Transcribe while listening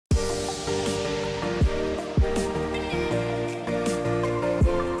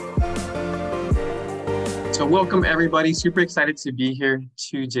So welcome everybody, super excited to be here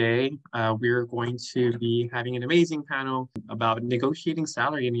today. We're going to be having an amazing panel about negotiating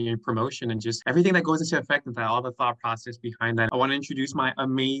salary and your promotion and just everything that goes into effect of that, all the thought process behind that. I want to introduce my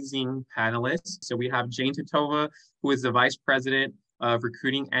amazing panelists. So we have Jane Titova, who is the Vice President of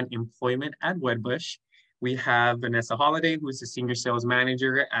Recruiting and Employment at Wedbush. We have Vanessa Holiday, who is the Senior Sales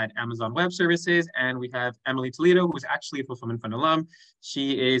Manager at Amazon Web Services. And we have Emily Toledo, who is actually a Fulfillment Fund alum.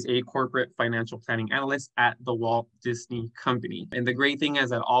 She is a corporate financial planning analyst at the Walt Disney Company. And the great thing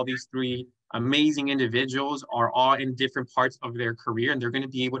is that all these three amazing individuals are all in different parts of their career, and they're going to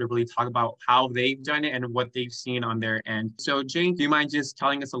be able to really talk about how they've done it and what they've seen on their end. So Jane, do you mind just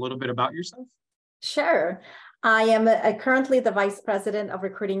telling us a little bit about yourself? Sure. I am currently the Vice President of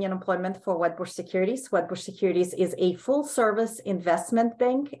Recruiting and Employment for Wedbush Securities. Wedbush Securities is a full-service investment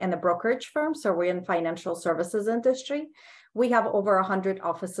bank and a brokerage firm, so we're in financial services industry. We have over 100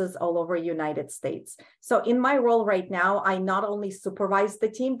 offices all over the United States. So in my role right now, I not only supervise the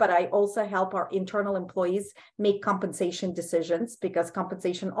team, but I also help our internal employees make compensation decisions because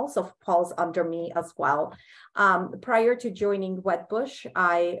compensation also falls under me as well. Prior to joining Wedbush,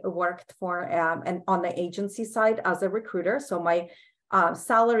 I worked for on the agency side as a recruiter. So my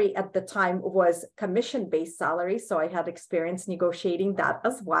salary at the time was commission-based salary. So I had experience negotiating that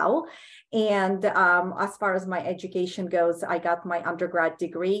as well. And as far as my education goes, I got my undergrad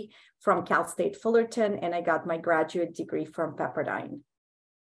degree from Cal State Fullerton, and I got my graduate degree from Pepperdine.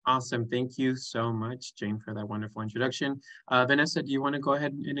 Awesome. Thank you so much, Jane, for that wonderful introduction. Vanessa, do you want to go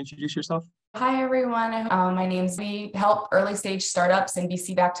ahead and introduce yourself? Hi, everyone. My name's We help early stage startups and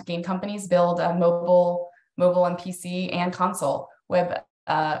VC-backed game companies build a mobile and PC and console web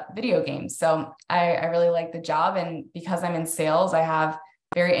video games. So I really like the job. And because I'm in sales, I have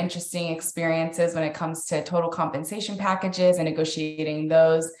very interesting experiences when it comes to total compensation packages and negotiating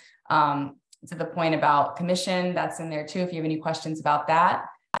those. To the point about commission, that's in there too, if you have any questions about that.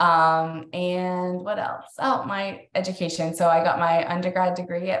 And what else? Oh, my education. So I got my undergrad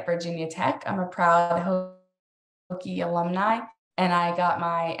degree at Virginia Tech. I'm a proud Hokie alumni, and I got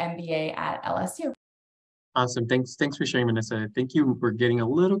my MBA at LSU. Awesome. Thanks for sharing, Vanessa. Thank you. We're getting a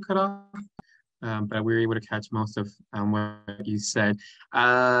little cut off, but we were able to catch most of what you said.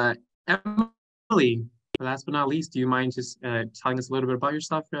 Emily, last but not least, do you mind just telling us a little bit about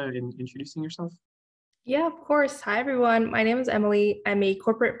yourself and introducing yourself? Yeah, of course. Hi, everyone. My name is Emily. I'm a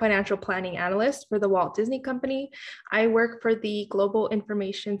corporate financial planning analyst for the Walt Disney Company. I work for the Global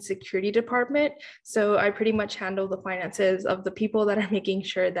Information Security Department. So I pretty much handle the finances of the people that are making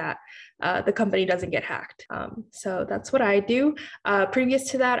sure that the company doesn't get hacked. So that's what I do.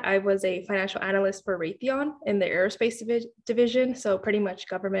 Previous to that, I was a financial analyst for Raytheon in the aerospace division. So pretty much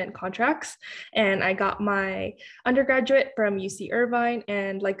government contracts. And I got my undergraduate from UC Irvine.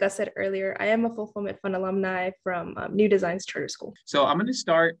 And like Gus said earlier, I am a Fulfillment Fund alumni from New Designs Charter School. So I'm going to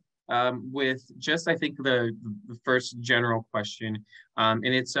start with just, I think, the first general question. And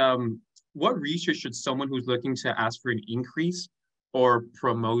it's what research should someone who's looking to ask for an increase or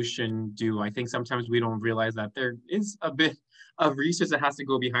promotion do? I think sometimes we don't realize that there is a bit of research that has to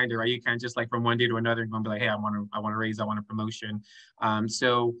go behind it, right? You can't just like from one day to another and be like, hey, I want a raise, I want a promotion.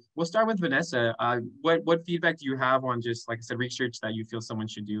 So we'll start with Vanessa. What feedback do you have on just, like I said, research that you feel someone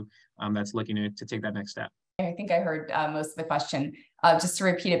should do that's looking to take that next step? I think I heard most of the question. Just to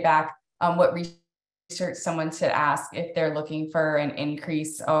repeat it back, what research someone should ask if they're looking for an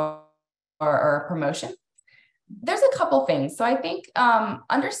increase or a promotion? There's a couple things. So I think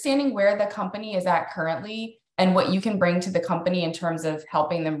understanding where the company is at currently and what you can bring to the company in terms of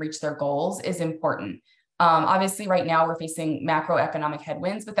helping them reach their goals is important. Obviously, right now we're facing macroeconomic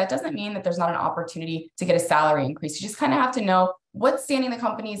headwinds, but that doesn't mean that there's not an opportunity to get a salary increase. You just kind of have to know what's standing the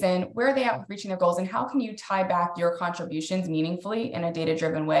companies in, where are they at with reaching their goals, and how can you tie back your contributions meaningfully in a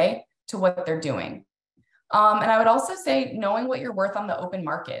data-driven way to what they're doing. And I would also say knowing what you're worth on the open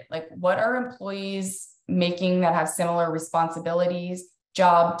market, like what are employees making that have similar responsibilities,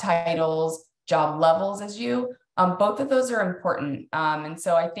 job titles, job levels as you. Both of those are important. And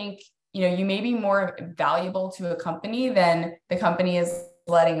so I think, you may be more valuable to a company than the company is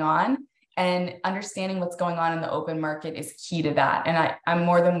letting on, and understanding what's going on in the open market is key to that. And I'm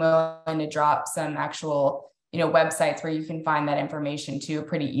more than willing to drop some actual, websites where you can find that information too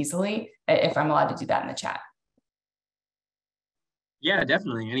pretty easily, if I'm allowed to do that in the chat. Yeah,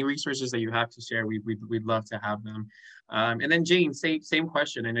 definitely. Any resources that you have to share, we'd love to have them. And then Jane, same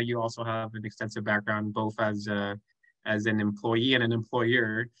question. I know you also have an extensive background both as an employee and an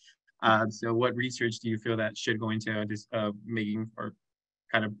employer. So what research do you feel that should go into this making or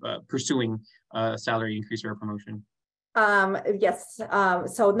kind of pursuing a salary increase or a promotion? Yes.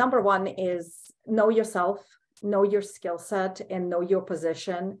 So number one is know yourself, know your skill set, and know your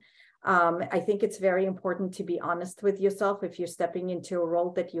position. I think it's very important to be honest with yourself. If you're stepping into a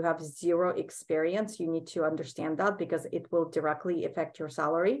role that you have zero experience, you need to understand that because it will directly affect your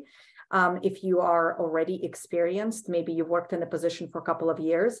salary. If you are already experienced, maybe you worked in a position for a couple of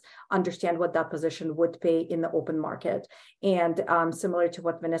years, understand what that position would pay in the open market. And similar to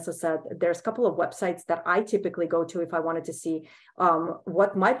what Vanessa said, there's a couple of websites that I typically go to if I wanted to see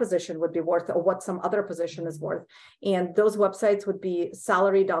what my position would be worth or what some other position is worth. And those websites would be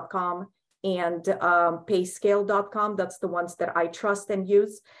salary.com and payscale.com. That's the ones that I trust and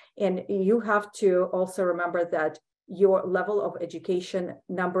use. And you have to also remember that your level of education,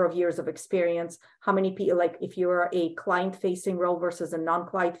 number of years of experience, how many people, like if you're a client-facing role versus a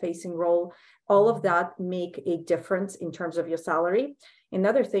non-client-facing role, all of that make a difference in terms of your salary.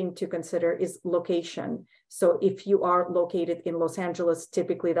 Another thing to consider is location. So if you are located in Los Angeles,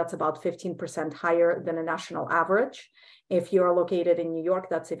 typically that's about 15% higher than a national average. If you are located in New York,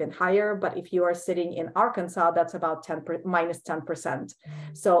 that's even higher. But if you are sitting in Arkansas, that's about minus 10%.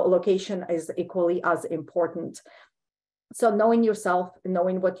 So location is equally as important. So knowing yourself,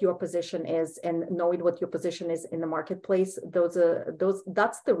 knowing what your position is, and knowing what your position is in the marketplace, that's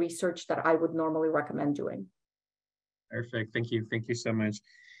the research that I would normally recommend doing. Perfect. Thank you. Thank you so much.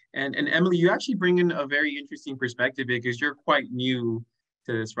 And Emily, you actually bring in a very interesting perspective because you're quite new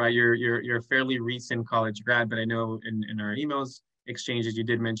to this, right? You're a fairly recent college grad, but I know in our emails exchanges you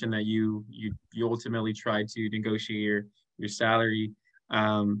did mention that you ultimately tried to negotiate your salary.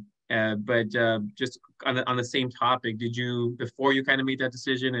 But just on the same topic, did you, before you kind of made that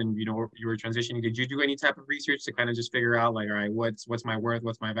decision and you were transitioning, did you do any type of research to kind of just figure out like, all right, what's my worth,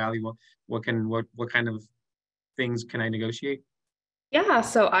 what's my value, what kind of things can I negotiate? Yeah,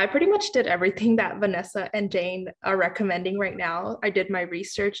 so I pretty much did everything that Vanessa and Jane are recommending right now. I did my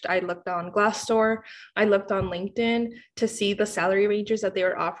research. I looked on Glassdoor. I looked on LinkedIn to see the salary ranges that they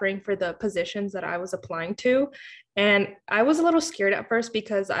were offering for the positions that I was applying to. And I was a little scared at first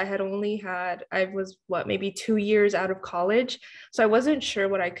because I was maybe 2 years out of college. So I wasn't sure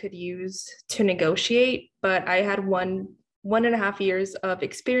what I could use to negotiate, but I had 1.5 years of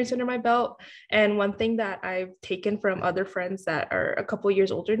experience under my belt. And one thing that I've taken from other friends that are a couple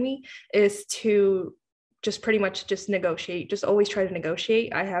years older than me is to just pretty much just negotiate, just always try to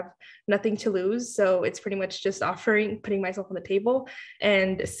negotiate. I have nothing to lose. So it's pretty much just putting myself on the table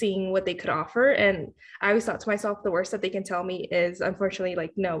and seeing what they could offer. And I always thought to myself, the worst that they can tell me is unfortunately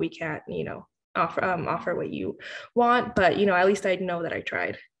like, no, we can't, offer what you want. But, at least I know that I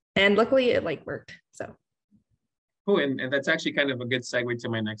tried. And luckily it worked. So. Cool, and that's actually kind of a good segue to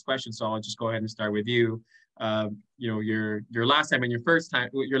my next question. So I'll just go ahead and start with you. Your last time and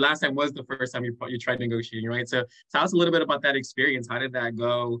your last time was the first time you tried negotiating, right? So tell us a little bit about that experience. How did that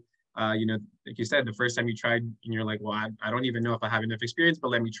go? Like you said, the first time you tried and you're like, well, I don't even know if I have enough experience, but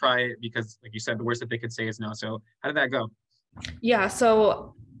let me try it because like you said, the worst that they could say is no. So how did that go? Yeah,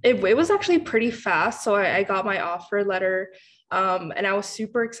 so it was actually pretty fast. So I got my offer letter. And I was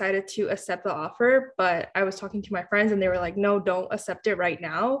super excited to accept the offer, but I was talking to my friends and they were like, no, don't accept it right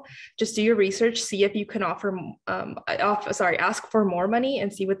now. Just do your research, see if you can ask for more money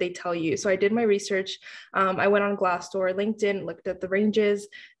and see what they tell you. So I did my research. I went on Glassdoor, LinkedIn, looked at the ranges,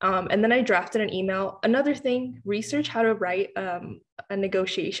 and then I drafted an email. Another thing, research how to write a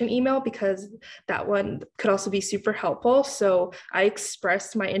negotiation email because that one could also be super helpful. So I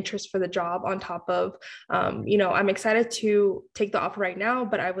expressed my interest for the job on top of, I'm excited to take the offer right now,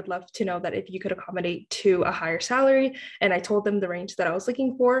 but I would love to know that if you could accommodate to a higher salary. And I told them the range that I was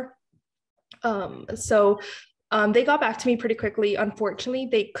looking for. So they got back to me pretty quickly. Unfortunately,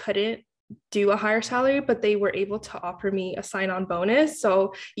 they couldn't do a higher salary, but they were able to offer me a sign-on bonus.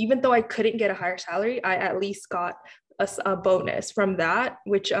 So even though I couldn't get a higher salary, I at least got a bonus from that,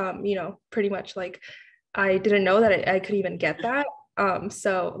 which, pretty much I didn't know that I could even get that.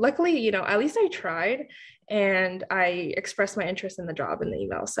 So luckily, at least I tried and I expressed my interest in the job in the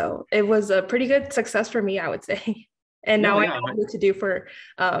email. So it was a pretty good success for me, I would say. And now I know what to do for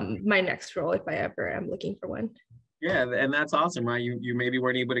my next role if I ever am looking for one. Yeah, and that's awesome, right? You maybe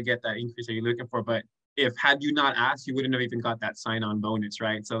weren't able to get that increase that you're looking for, but had you not asked, you wouldn't have even got that sign-on bonus,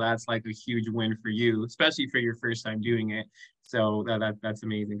 right? So that's like a huge win for you, especially for your first time doing it. So that's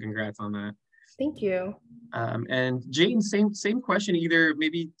amazing. Congrats on that. Thank you. And Jane, same question. Either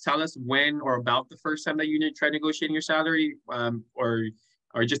maybe tell us when or about the first time that you tried negotiating your salary, or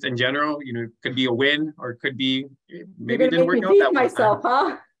just in general. Could be a win or it could be maybe it didn't work out that myself,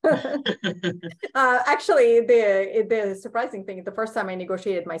 huh? Actually, the surprising thing, the first time I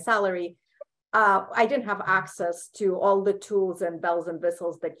negotiated my salary, I didn't have access to all the tools and bells and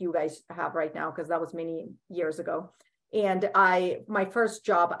whistles that you guys have right now, because that was many years ago. And my first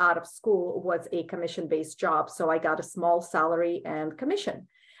job out of school was a commission-based job. So I got a small salary and commission.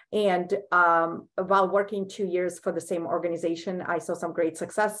 And while working 2 years for the same organization, I saw some great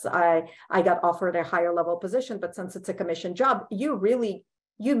success. I got offered a higher level position, but since it's a commission job,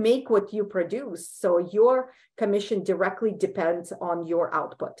 you make what you produce. So your commission directly depends on your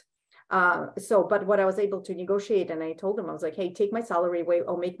output. But what I was able to negotiate, and I told them, I was like, hey, take my salary away,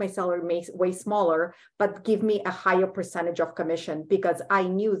 or make my salary way smaller, but give me a higher percentage of commission, because I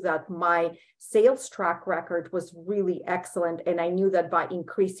knew that my sales track record was really excellent. And I knew that by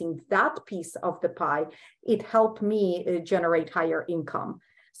increasing that piece of the pie, it helped me generate higher income.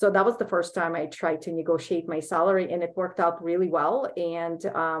 So that was the first time I tried to negotiate my salary, and it worked out really well, and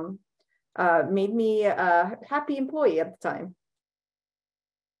made me a happy employee at the time.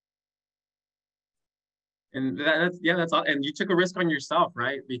 And that's all. And you took a risk on yourself,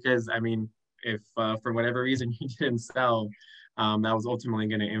 right? Because I mean, if for whatever reason you didn't sell, that was ultimately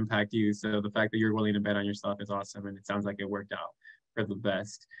going to impact you. So the fact that you're willing to bet on yourself is awesome, and it sounds like it worked out for the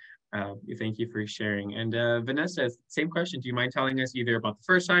best. Thank you for sharing. And Vanessa, same question. Do you mind telling us either about the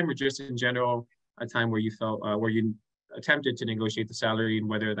first time or just in general a time where you felt where you attempted to negotiate the salary, and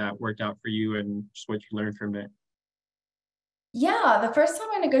whether that worked out for you and just what you learned from it? Yeah, the first time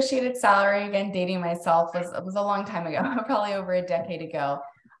I negotiated salary, again, dating myself, was a long time ago, probably over a decade ago.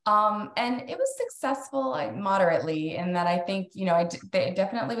 And it was successful, moderately, in that I think, they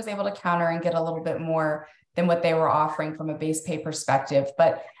definitely was able to counter and get a little bit more than what they were offering from a base pay perspective.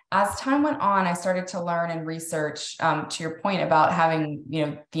 But as time went on, I started to learn and research, to your point about having,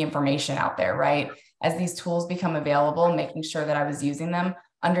 the information out there, right? As these tools become available, making sure that I was using them,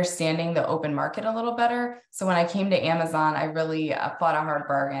 understanding the open market a little better. So when I came to Amazon, I really fought a hard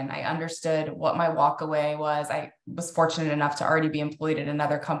bargain. I understood what my walkaway was. I was fortunate enough to already be employed at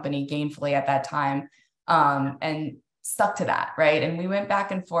another company gainfully at that time, and stuck to that, right? And we went back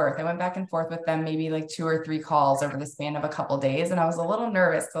and forth. I went back and forth with them, maybe like 2 or 3 calls over the span of a couple of days. And I was a little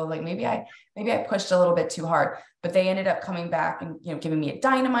nervous. So like, maybe I pushed a little bit too hard, but they ended up coming back and, giving me a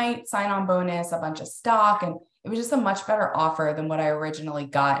dynamite sign-on bonus, a bunch of stock, and it was just a much better offer than what I originally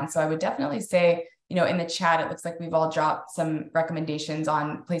got. And so I would definitely say, in the chat, it looks like we've all dropped some recommendations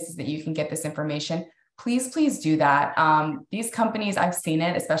on places that you can get this information. Please do that. These companies, I've seen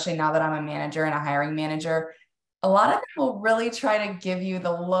it, especially now that I'm a manager and a hiring manager. A lot of them will really try to give you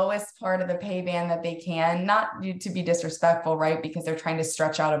the lowest part of the pay band that they can, not to be disrespectful, right? Because they're trying to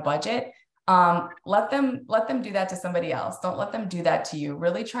stretch out a budget. Let them do that to somebody else. Don't let them do that to you.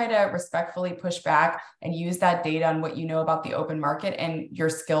 Really try to respectfully push back and use that data on what you know about the open market and your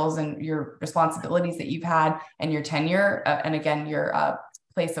skills and your responsibilities that you've had and your tenure. And again, your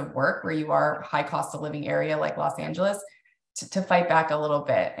place of work where you are high cost of living area like Los Angeles to fight back a little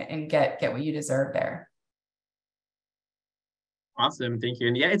bit and get what you deserve there. Awesome, thank you.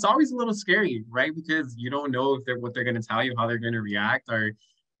 And yeah, it's always a little scary, right? Because you don't know if what they're going to tell you, how they're going to react, or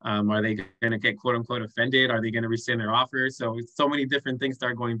are they going to get quote unquote offended? Are they going to rescind their offer? So many different things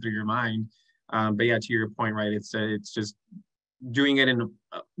start going through your mind. But yeah, to your point, right? It's just doing it and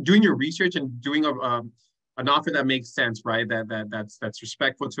doing your research and doing an offer that makes sense, right? That's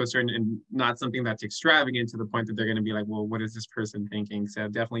respectful to a certain, and not something that's extravagant to the point that they're going to be like, well, what is this person thinking? So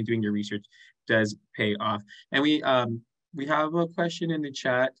definitely doing your research does pay off. And we have a question in the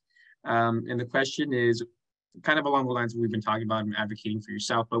chat, and the question is kind of along the lines we've been talking about and advocating for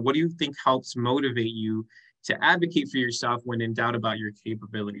yourself, but what do you think helps motivate you to advocate for yourself when in doubt about your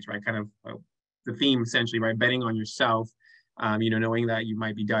capabilities, right? Kind of the theme essentially, right? Betting on yourself, knowing that you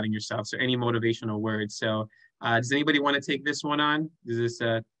might be doubting yourself. So any motivational words. So does anybody want to take this one on? Is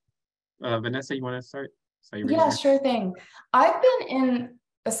this Vanessa, you want to start? Yeah, sure thing. I've been in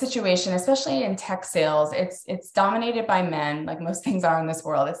a situation, especially in tech sales, it's dominated by men, like most things are in this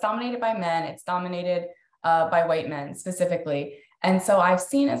world. It's dominated by men. It's dominated by white men specifically. And so I've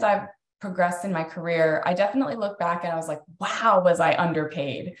seen, as I've progressed in my career, I definitely look back and I was like, wow, was I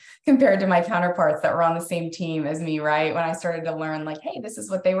underpaid compared to my counterparts that were on the same team as me, right? When I started to learn like, hey, this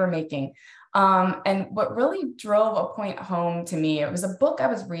is what they were making. And what really drove a point home to me, it was a book I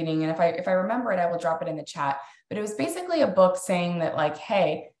was reading. And if I remember it, I will drop it in the chat, but it was basically a book saying that like,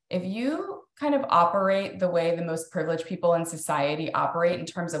 hey, if you kind of operate the way the most privileged people in society operate in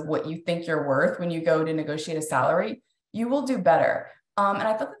terms of what you think you're worth when you go to negotiate a salary, you will do better. And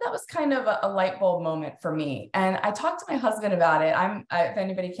I thought that was kind of a light bulb moment for me. And I talked to my husband about it. If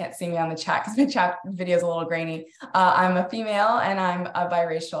anybody can't see me on the chat, because my chat video is a little grainy, I'm a female and I'm a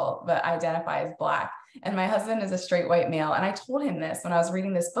biracial, but I identify as Black. And my husband is a straight white male. And I told him this when I was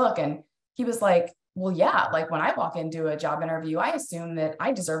reading this book. And he was like, well, yeah, like when I walk into a job interview, I assume that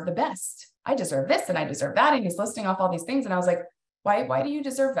I deserve the best. I deserve this and I deserve that. And he's listing off all these things. And I was like, why do you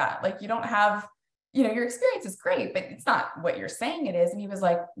deserve that? Like, you don't have, your experience is great, but it's not what you're saying it is. And he was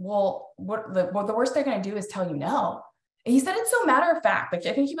like, well, the worst they're going to do is tell you no. And he said it so matter of fact, like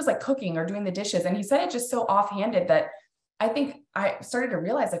I think he was like cooking or doing the dishes. And he said it just so offhanded that I think I started to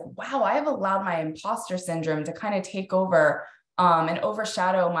realize like, wow, I have allowed my imposter syndrome to kind of take over and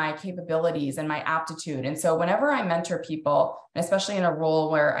overshadow my capabilities and my aptitude. And so whenever I mentor people, and especially in a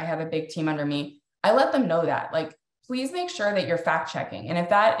role where I have a big team under me, I let them know that, like, please make sure that you're fact checking. And if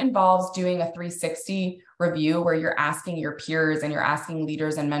that involves doing a 360 review where you're asking your peers and you're asking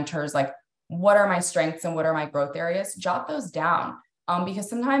leaders and mentors, like, what are my strengths and what are my growth areas, jot those down. Because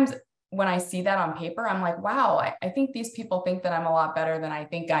sometimes when I see that on paper, I'm like, wow, I think these people think that I'm a lot better than I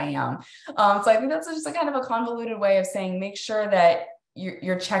think I am. So I think that's just a kind of a convoluted way of saying, make sure that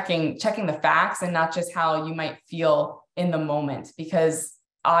you're checking the facts and not just how you might feel in the moment, because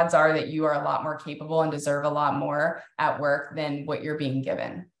odds are that you are a lot more capable and deserve a lot more at work than what you're being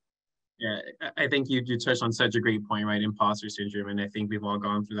given. Yeah, I think you touched on such a great point, right? Imposter syndrome. And I think we've all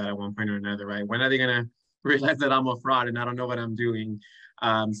gone through that at one point or another, right? When are they going to realize that I'm a fraud and I don't know what I'm doing?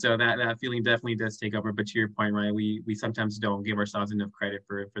 So that feeling definitely does take over. But to your point, right, we sometimes don't give ourselves enough credit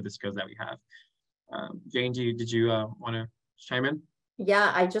for the skills that we have. Jane, did you want to chime in?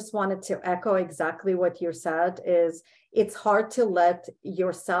 Yeah, I just wanted to echo exactly what you said. Is it's hard to let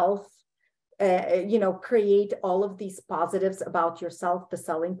yourself create all of these positives about yourself, the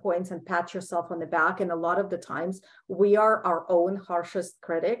selling points, and pat yourself on the back. And a lot of the times we are our own harshest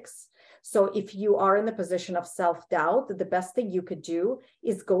critics. So if you are in the position of self-doubt, the best thing you could do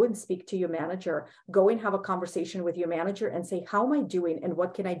is go and speak to your manager, go and have a conversation with your manager and say, how am I doing and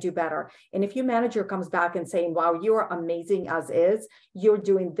what can I do better? And if your manager comes back and saying, wow, you are amazing as is, you're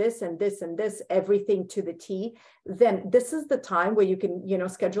doing this and this and this, everything to the T, then this is the time where you can,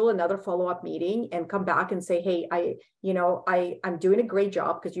 schedule another follow-up meeting and come back and say, hey, I'm doing a great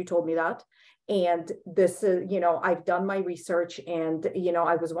job because you told me that. And this is, I've done my research and,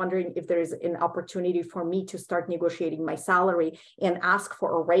 I was wondering if there is an opportunity for me to start negotiating my salary and ask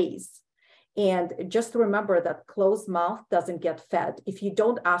for a raise. And just remember that closed mouth doesn't get fed. If you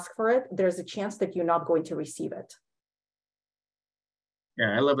don't ask for it, there's a chance that you're not going to receive it.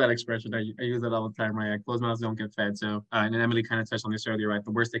 Yeah, I love that expression. I use it all the time, right? Closed mouths don't get fed. So, and Emily kind of touched on this earlier, right?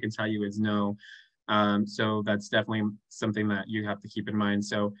 The worst they can tell you is no. So that's definitely something that you have to keep in mind.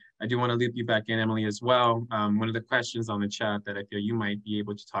 So I do want to loop you back in, Emily, as well. One of the questions on the chat that I feel you might be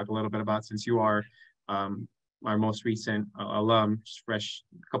able to talk a little bit about, since you are our most recent alum, just fresh,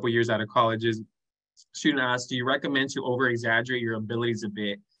 a couple years out of college, is student asked, do you recommend to over-exaggerate your abilities a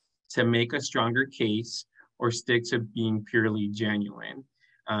bit to make a stronger case or stick to being purely genuine?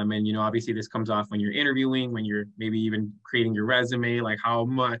 And, obviously this comes off when you're interviewing, when you're maybe even creating your resume, like how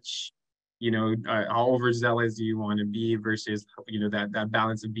much how overzealous do you want to be versus, that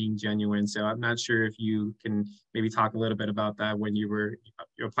balance of being genuine. So I'm not sure if you can maybe talk a little bit about that when you're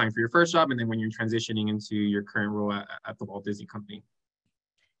applying for your first job and then when you're transitioning into your current role at the Walt Disney Company.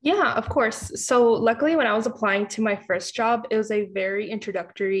 Yeah, of course. So luckily, when I was applying to my first job, it was a very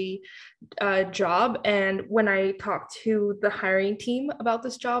introductory job. And when I talked to the hiring team about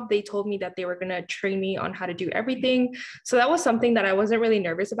this job, they told me that they were going to train me on how to do everything. So that was something that I wasn't really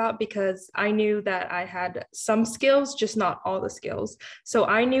nervous about because I knew that I had some skills, just not all the skills. So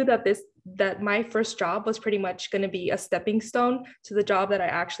I knew that my first job was pretty much going to be a stepping stone to the job that I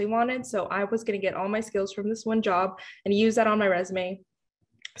actually wanted. So I was going to get all my skills from this one job and use that on my resume.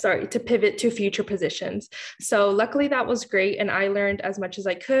 To pivot to future positions. So luckily that was great. And I learned as much as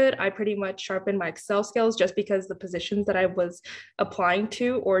I could. I pretty much sharpened my Excel skills just because the positions that I was applying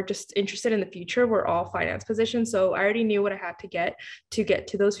to or just interested in the future were all finance positions. So I already knew what I had to get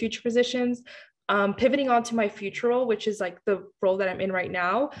to those future positions. Pivoting on to my future role, which is like the role that I'm in right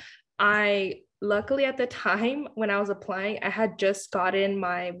now. Luckily, at the time when I was applying, I had just gotten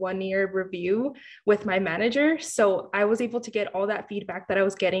my 1-year review with my manager. So I was able to get all that feedback that I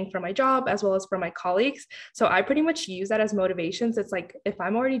was getting from my job as well as from my colleagues. So I pretty much use that as motivations. It's like, if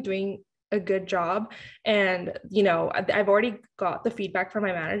I'm already doing a good job and, I've already got the feedback from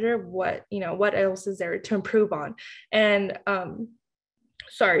my manager, what else is there to improve on? And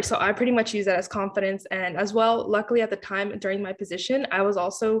Sorry, so I pretty much use that as confidence. And as well, luckily at the time during my position, I was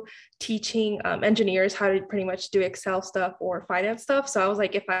also teaching engineers how to pretty much do Excel stuff or finance stuff. So I was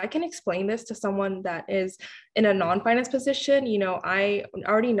like, if I can explain this to someone that is in a non-finance position, I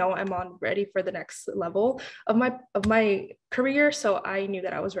already know I'm on ready for the next level of my career. So I knew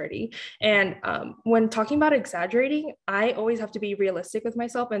that I was ready. And when talking about exaggerating, I always have to be realistic with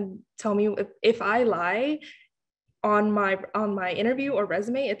myself and tell me if I lie on my interview or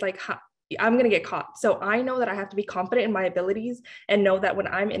resume, it's like I'm going to get caught. So I know that I have to be confident in my abilities and know that when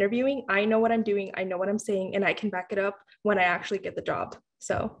I'm interviewing, I know what I'm doing, I know what I'm saying, and I can back it up when I actually get the job.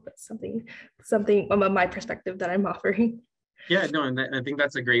 So that's something from my perspective that I'm offering. Yeah, no, and I think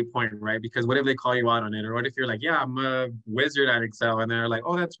that's a great point, right? Because what if they call you out on it? Or what if you're like, yeah, I'm a wizard at Excel, and they're like,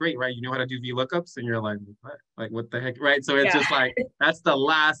 oh, that's great, right? You know how to do VLOOKUPs? And you're like, what? Like, what the heck, right? So it's just like, that's the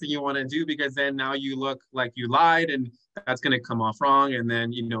last thing you want to do, because then now you look like you lied, and that's going to come off wrong. And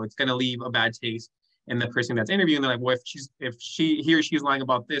then, it's going to leave a bad taste in the person that's interviewing. They're like, well, if he or she's lying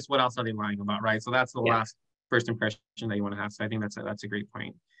about this, what else are they lying about, right? So that's the last first impression that you want to have. So I think that's a great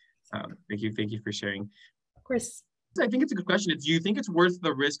point. Thank you for sharing. Of course. I think it's a good question. Do you think it's worth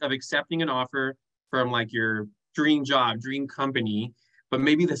the risk of accepting an offer from like your dream job, dream company, but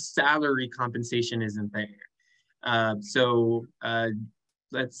maybe the salary compensation isn't there? So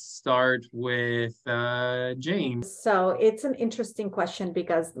let's start with Jane. So it's an interesting question,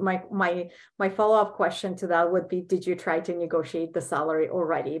 because my follow-up question to that would be, did you try to negotiate the salary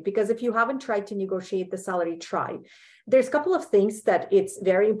already? Because if you haven't tried to negotiate the salary, try. There's a couple of things that it's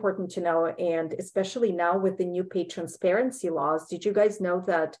very important to know, and especially now with the new pay transparency laws. Did you guys know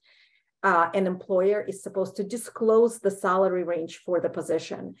that an employer is supposed to disclose the salary range for the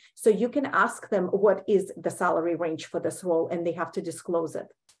position? So you can ask them, what is the salary range for this role? And they have to disclose it,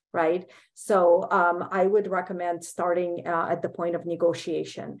 right? So I would recommend starting at the point of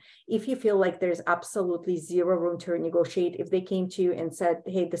negotiation. If you feel like there's absolutely zero room to negotiate, if they came to you and said,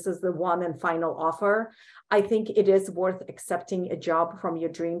 hey, this is the one and final offer, I think it is worth accepting a job from your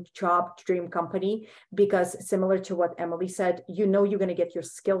dream company, because similar to what Emily said, you're going to get your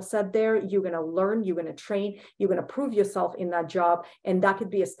skill set there. You're going to learn, you're going to train, you're going to prove yourself in that job. And that could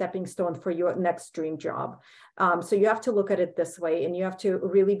be a stepping stone for your next dream job. So you have to look at it this way, and you have to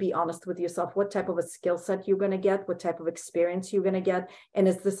really be honest with yourself, what type of a skill set you're going to get, what type of experience you're going to get, and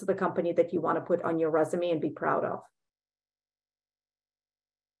is this the company that you want to put on your resume and be proud of?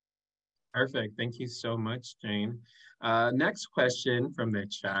 Perfect. Thank you so much, Jane. Next question from the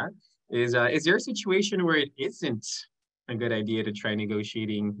chat is there a situation where it isn't a good idea to try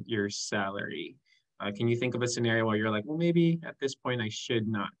negotiating your salary? Can you think of a scenario where you're like, well, maybe at this point I should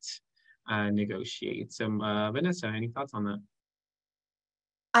not negotiate? So Vanessa, any thoughts on that?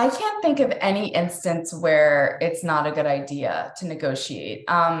 I can't think of any instance where it's not a good idea to negotiate.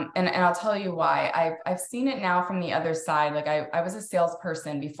 And I'll tell you why. I've seen it now from the other side. Like I was a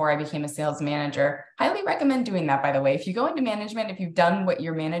salesperson before I became a sales manager. Highly recommend doing that, by the way. If you go into management, if you've done what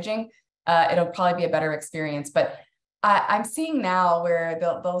you're managing, it'll probably be a better experience. But I'm seeing now where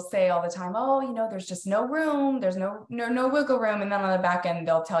they'll say all the time, oh, there's just no room. There's no wiggle room. And then on the back end,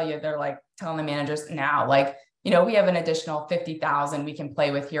 they'll tell you, they're like telling the managers now, like, we have an additional 50,000 we can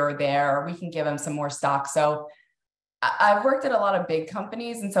play with here or there, or we can give them some more stock. So I've worked at a lot of big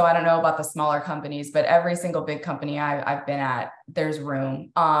companies. And so I don't know about the smaller companies, but every single big company I've been at, there's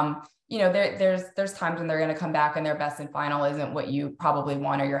room. There's times when they're going to come back and their best and final isn't what you probably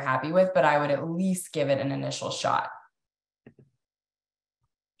want or you're happy with, but I would at least give it an initial shot.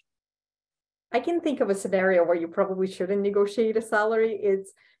 I can think of a scenario where you probably shouldn't negotiate a salary.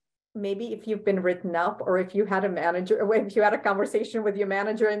 It's maybe if you've been written up, or if you had a manager, or if you had a conversation with your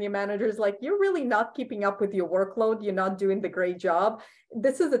manager and your manager's like, you're really not keeping up with your workload, you're not doing the great job.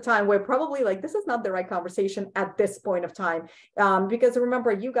 This is the time where probably like, this is not the right conversation at this point of time. Because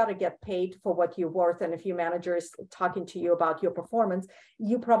remember, you got to get paid for what you're worth. And if your manager is talking to you about your performance,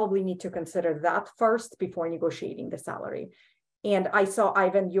 you probably need to consider that first before negotiating the salary. And I saw,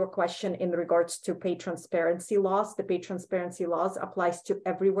 Ivan, your question in regards to pay transparency laws. The pay transparency laws applies to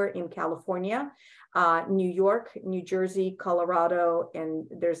everywhere in California, New York, New Jersey, Colorado, and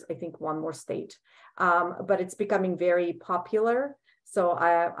there's, I think, one more state. But it's becoming very popular. So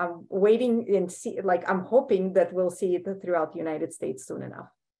I'm waiting and see, like, I'm hoping that we'll see it throughout the United States soon enough.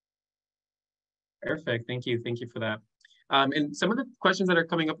 Perfect. Thank you. Thank you for that. And some of the questions that are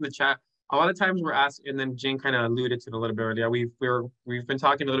coming up in the chat, a lot of times we're asked, and then Jane kind of alluded to it a little bit earlier. We've been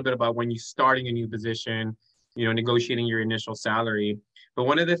talking a little bit about when you're starting a new position, negotiating your initial salary. But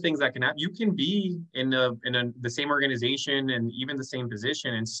one of the things that can happen, you can be in the same organization and even the same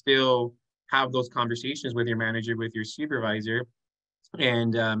position and still have those conversations with your manager, with your supervisor.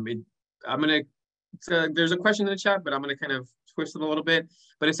 And there's a question in the chat, but I'm gonna kind of twist it a little bit.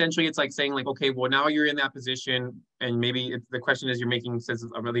 But essentially, it's like saying like, okay, well now you're in that position, and maybe the question is you're making sense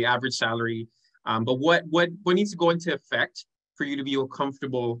of the average salary. But what needs to go into effect for you to be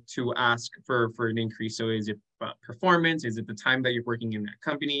comfortable to ask for an increase? So is it performance? Is it the time that you're working in that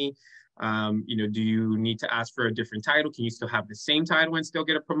company? Do you need to ask for a different title? Can you still have the same title and still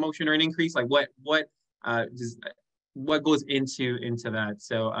get a promotion or an increase? Like what goes into that?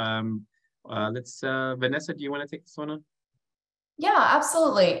 So Vanessa, do you want to take this one on? Yeah,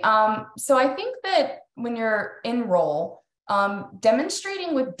 absolutely. So I think that when you're in role,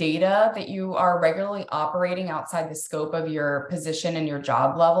 demonstrating with data that you are regularly operating outside the scope of your position and your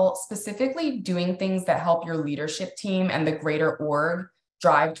job level, specifically doing things that help your leadership team and the greater org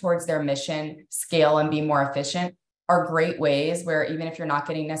drive towards their mission, scale, and be more efficient, are great ways where even if you're not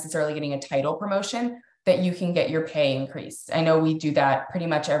necessarily getting a title promotion, that you can get your pay increased. I know we do that pretty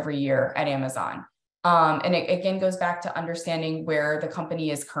much every year at Amazon. And it again goes back to understanding where the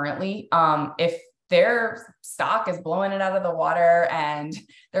company is currently. If their stock is blowing it out of the water and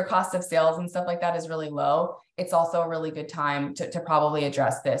their cost of sales and stuff like that is really low, it's also a really good time to probably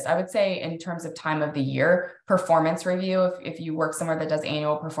address this. I would say in terms of time of the year, performance review, if you work somewhere that does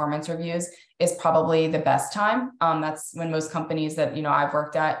annual performance reviews, is probably the best time. That's when most companies that I've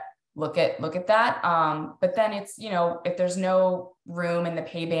worked at look at that. But then it's, if there's no room in the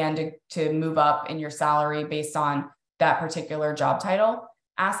pay band to move up in your salary based on that particular job title,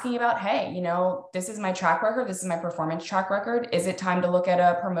 asking about, hey, this is my track record. This is my performance track record. Is it time to look at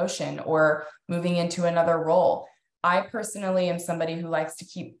a promotion or moving into another role? I personally am somebody who likes to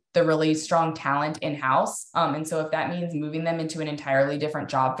keep the really strong talent in-house. And so if that means moving them into an entirely different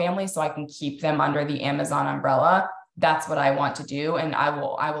job family so I can keep them under the Amazon umbrella, that's what I want to do. And I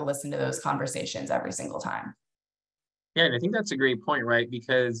will listen to those conversations every single time. Yeah, and I think that's a great point, right?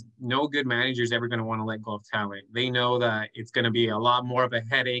 Because no good manager is ever going to want to let go of talent. They know that it's going to be a lot more of a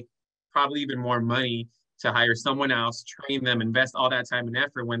headache, probably even more money to hire someone else, train them, invest all that time and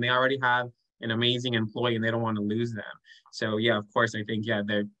effort when they already have an amazing employee and they don't want to lose them. So yeah, of course, I think,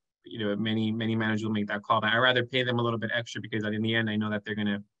 many managers will make that call, but I'd rather pay them a little bit extra because in the end, I know that they're going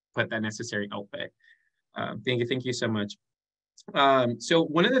to put that necessary output. Thank you so much. So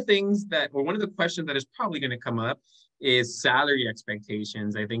one of the questions that is probably going to come up is salary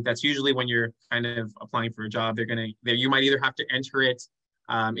expectations. I think that's usually when you're kind of applying for a job, you might either have to enter it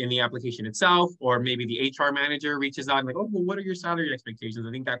in the application itself, or maybe the HR manager reaches out and like, oh, well, what are your salary expectations?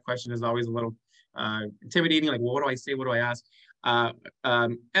 I think that question is always a little intimidating. Like, well, what do I say? What do I ask?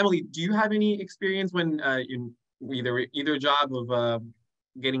 Emily, do you have any experience when in either job of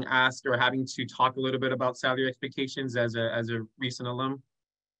getting asked or having to talk a little bit about salary expectations as a recent alum?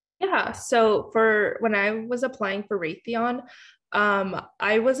 Yeah, so for when I was applying for Raytheon,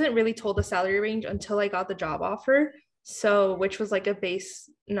 I wasn't really told the salary range until I got the job offer. So which was like a base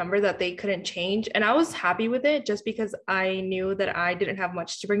number that they couldn't change. And I was happy with it just because I knew that I didn't have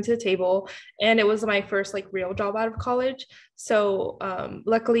much to bring to the table. And it was my first like real job out of college. So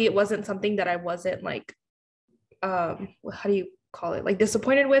luckily it wasn't something that I wasn't like, how do you call it, like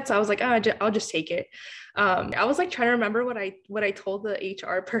disappointed with. So I was like, oh, I'll just take it. I was like trying to remember what I told the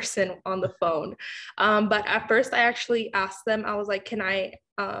HR person on the phone. But at first I actually asked them, I was like, can I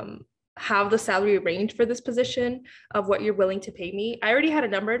have the salary range for this position of what you're willing to pay me? I already had a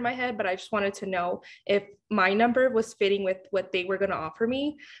number in my head, but I just wanted to know if my number was fitting with what they were going to offer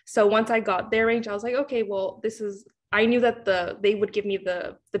me. So once I got their range, I was like, okay, well, I knew that they would give me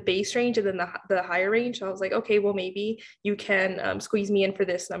the base range and then the higher range. So I was like, okay, well, maybe you can squeeze me in for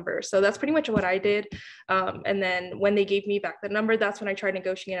this number. So that's pretty much what I did. And then when they gave me back the number, that's when I tried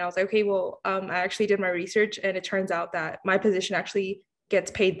negotiating. I was like, okay, well, I actually did my research and it turns out that my position actually gets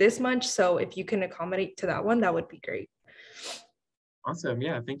paid this much. So if you can accommodate to that one, that would be great. Awesome.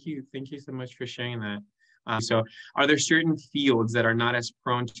 Yeah. Thank you. Thank you so much for sharing that. So are there certain fields that are not as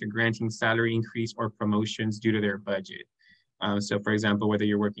prone to granting salary increase or promotions due to their budget? So for example, whether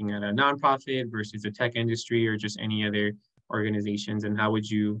you're working at a nonprofit versus a tech industry or just any other organizations, and how would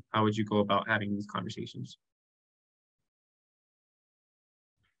you go about having these conversations?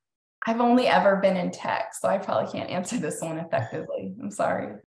 I've only ever been in tech, so I probably can't answer this one effectively. I'm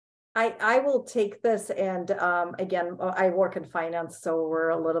sorry. I will take this, and again, I work in finance, so we're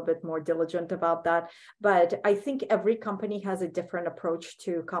a little bit more diligent about that. But I think every company has a different approach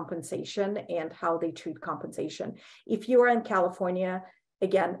to compensation and how they treat compensation. If you are in California,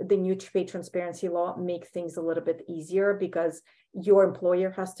 again, the new pay transparency law makes things a little bit easier because your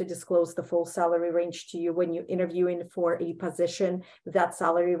employer has to disclose the full salary range to you when you're interviewing for a position. That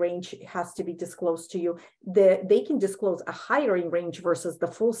salary range has to be disclosed to you. They can disclose a hiring range versus the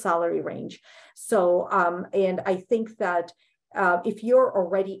full salary range. So, and I think that if you're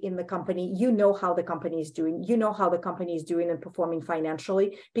already in the company, you know how the company is doing, and performing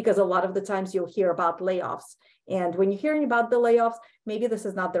financially, because a lot of the times you'll hear about layoffs. And when you're hearing about the layoffs, maybe this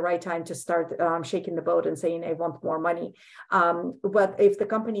is not the right time to start shaking the boat and saying, I want more money. But if the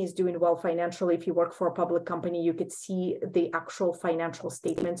company is doing well financially, if you work for a public company, you could see the actual financial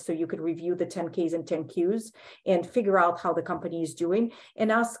statements. So you could review the 10Ks and 10Qs and figure out how the company is doing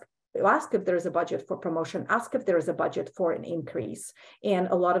and ask if there's a budget for promotion, ask if there is a budget for an increase. And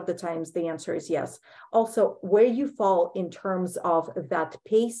a lot of the times the answer is yes. Also, where you fall in terms of that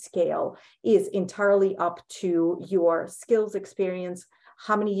pay scale is entirely up to your skills, experience,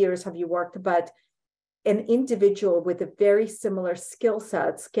 how many years have you worked, but an individual with a very similar skill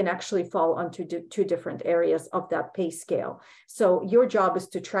sets can actually fall onto two different areas of that pay scale. So your job is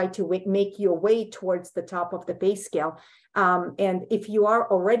to try to make your way towards the top of the pay scale. And if you are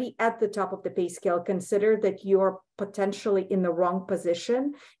already at the top of the pay scale, consider that you're potentially in the wrong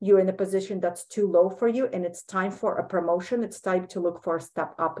position. You're in a position that's too low for you, and it's time for a promotion. It's time to look for a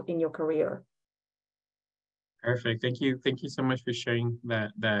step up in your career. Perfect. Thank you. Thank you so much for sharing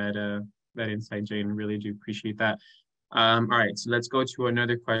that insight, Jane. Really do appreciate that. All right, so let's go to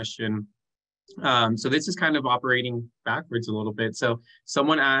another question. So this is kind of operating backwards a little bit. So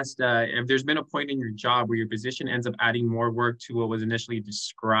someone asked if there's been a point in your job where your position ends up adding more work to what was initially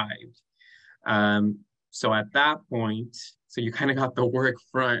described. So at that point, so you kind of got the work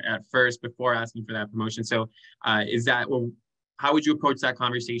front at first before asking for that promotion. So is that, well, how would you approach that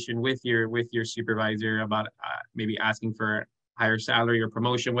conversation with your supervisor about maybe asking for higher salary or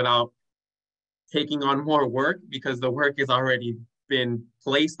promotion without taking on more work, because the work has already been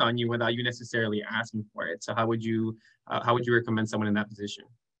placed on you without you necessarily asking for it? So how would you recommend someone in that position?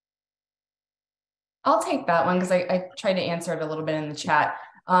 I'll take that one because I tried to answer it a little bit in the chat.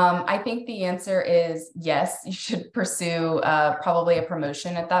 I think the answer is yes, you should pursue probably a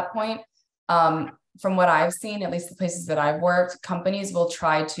promotion at that point. From what I've seen, at least the places that I've worked, companies will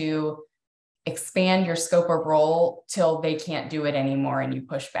try to expand your scope of role till they can't do it anymore and you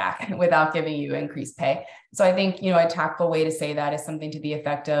push back without giving you increased pay. So I think, a tactful way to say that is something to the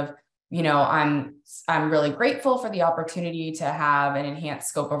effect of, I'm really grateful for the opportunity to have an enhanced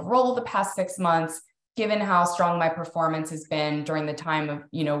scope of role the past 6 months, given how strong my performance has been during the time of,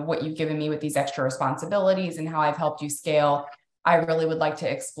 what you've given me with these extra responsibilities and how I've helped you scale. I really would like to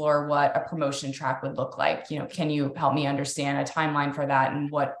explore what a promotion track would look like. Can you help me understand a timeline for that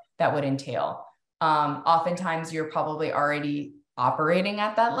and what that would entail? Oftentimes you're probably already operating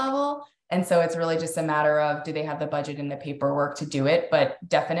at that level. And so it's really just a matter of, do they have the budget and the paperwork to do it? But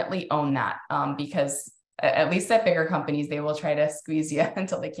definitely own that, because at least at bigger companies, they will try to squeeze you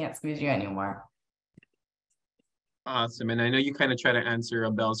until they can't squeeze you anymore. Awesome. And I know you kind of try to answer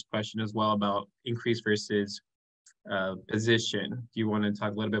Abel's question as well about increase versus position. Do you want to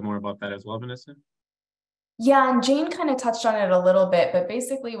talk a little bit more about that as well, Vanessa? Yeah, and Jane kind of touched on it a little bit, but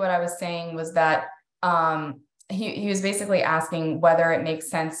basically what I was saying was that he was basically asking whether it makes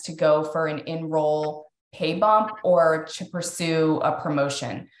sense to go for an in-role pay bump or to pursue a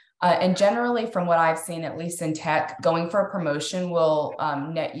promotion. And generally, from what I've seen, at least in tech, going for a promotion will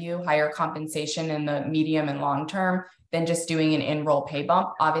net you higher compensation in the medium and long term than just doing an in-role pay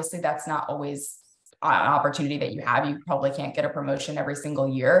bump. Obviously, that's not always an opportunity that you have. You probably can't get a promotion every single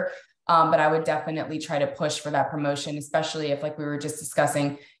year. But I would definitely try to push for that promotion, especially if, like we were just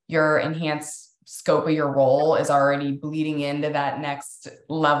discussing, your enhanced scope of your role is already bleeding into that next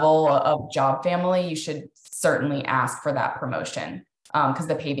level of job family. You should certainly ask for that promotion because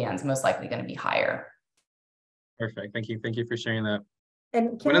the pay band is most likely going to be higher. Perfect. Thank you. Thank you for sharing that.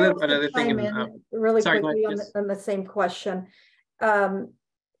 And can another thing really quickly on the same question?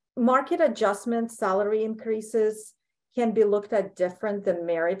 Market adjustment salary increases can be looked at different than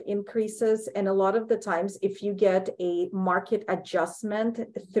merit increases. And a lot of the times, if you get a market adjustment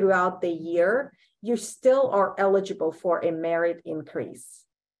throughout the year, you still are eligible for a merit increase.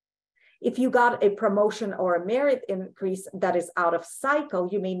 If you got a promotion or a merit increase that is out of cycle,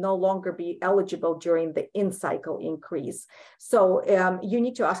 you may no longer be eligible during the in-cycle increase. So you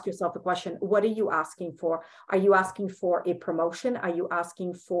need to ask yourself the question, what are you asking for? Are you asking for a promotion? Are you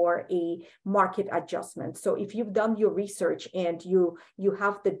asking for a market adjustment? So if you've done your research and you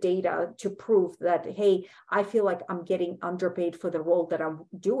have the data to prove that, hey, I feel like I'm getting underpaid for the role that I'm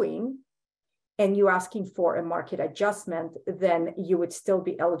doing, and you're asking for a market adjustment, then you would still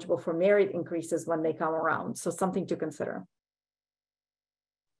be eligible for merit increases when they come around. So something to consider.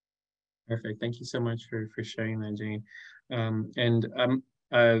 Perfect. Thank you so much for sharing that, Jane.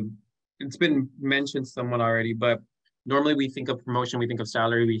 It's been mentioned somewhat already, but normally we think of promotion, we think of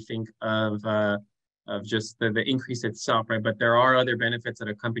salary, we think of just the increase itself, right? But there are other benefits that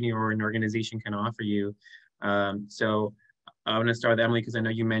a company or an organization can offer you. So I want to start with Emily, because I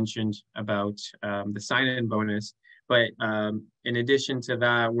know you mentioned about the sign-in bonus, but in addition to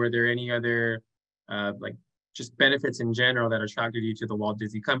that, were there any other like just benefits in general that attracted you to the Walt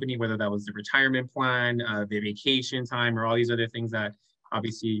Disney Company, whether that was the retirement plan, the vacation time, or all these other things that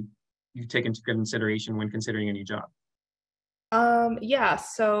obviously you take into consideration when considering any job? Yeah,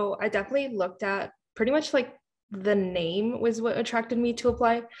 so I definitely looked at pretty much like the name was what attracted me to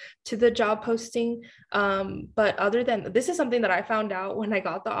apply to the job posting. But other than this is something that I found out when I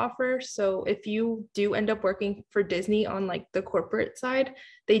got the offer. So if you do end up working for Disney on like the corporate side,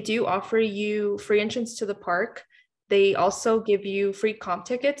 they do offer you free entrance to the park. They also give you free comp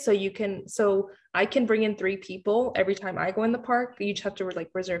tickets. So I can bring in 3 people every time I go in the park. You just have to like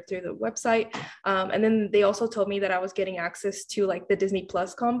reserve through the website. And then they also told me that I was getting access to like the Disney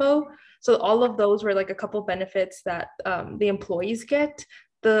Plus combo. So all of those were like a couple benefits that the employees get.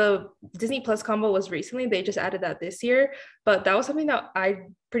 The Disney Plus combo was recently, they just added that this year, but that was something that I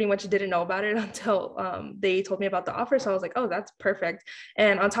pretty much didn't know about it until they told me about the offer. So I was like, oh, that's perfect.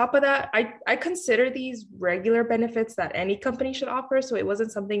 And on top of that, I consider these regular benefits that any company should offer. So it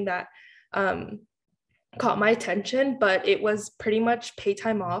wasn't something that caught my attention, but it was pretty much pay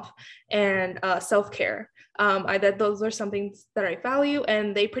time off and self-care. Those are some things that I value,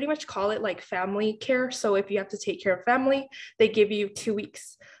 and they pretty much call it like family care. So if you have to take care of family, they give you 2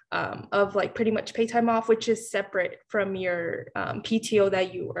 weeks of like pretty much pay time off, which is separate from your PTO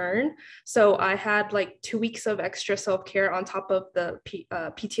that you earn. So I had like 2 weeks of extra self-care on top of the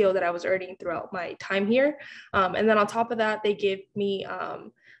PTO that I was earning throughout my time here. And then on top of that, they gave me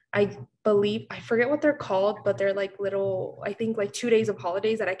I believe, I forget what they're called, but they're like little, I think like 2 days of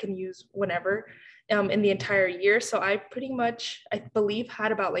holidays that I can use whenever in the entire year. So I pretty much, I believe,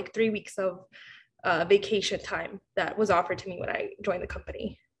 had about like 3 weeks of vacation time that was offered to me when I joined the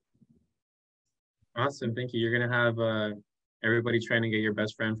company. Awesome. Thank you. You're going to have everybody trying to get your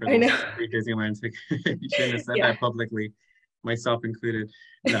best friend for those free Disneyland tickets. You shouldn't have said that publicly, myself included.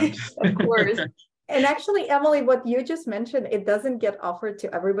 No. Of course. And actually, Emily, what you just mentioned, it doesn't get offered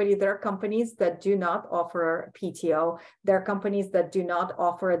to everybody. There are companies that do not offer PTO. There are companies that do not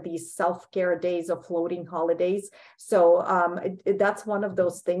offer these self-care days or floating holidays. So that's one of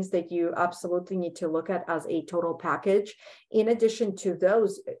those things that you absolutely need to look at as a total package. In addition to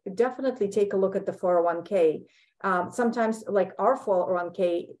those, definitely take a look at the 401k. Sometimes like our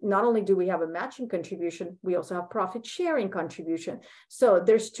 401k, not only do we have a matching contribution, we also have profit sharing contribution. So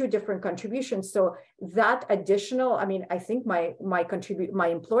there's 2 different contributions. So that additional, I mean, I think my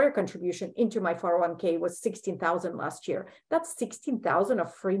employer contribution into my 401k was 16,000 last year. That's 16,000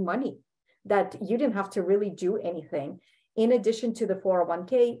 of free money that you didn't have to really do anything. In addition to the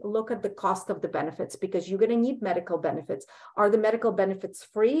 401k, look at the cost of the benefits, because you're going to need medical benefits. Are the medical benefits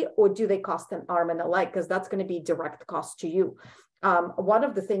free, or do they cost an arm and a leg? Because that's going to be direct cost to you. One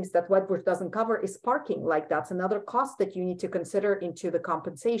of the things that Wedbush doesn't cover is parking. Like that's another cost that you need to consider into the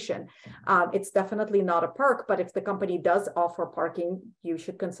compensation. It's definitely not a perk, but if the company does offer parking, you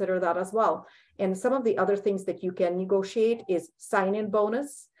should consider that as well. And some of the other things that you can negotiate is sign-in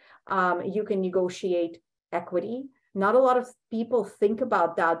bonus. You can negotiate equity. Not a lot of people think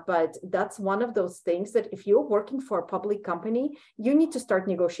about that, but that's one of those things that if you're working for a public company, you need to start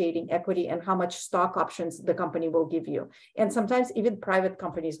negotiating equity and how much stock options the company will give you. And sometimes even private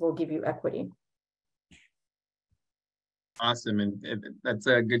companies will give you equity. Awesome. And that's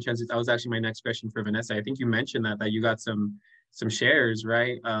a good chance. That was actually my next question for Vanessa. I think you mentioned that you got some shares,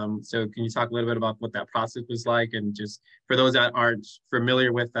 right? So can you talk a little bit about what that process was like, and just for those that aren't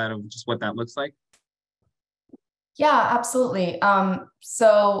familiar with that, of just what that looks like? Yeah, absolutely.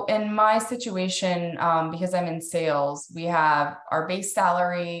 So in my situation, because I'm in sales, we have our base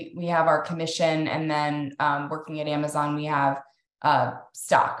salary, we have our commission, and then working at Amazon, we have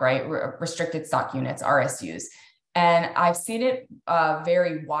stock, right? Restricted stock units, RSUs. And I've seen it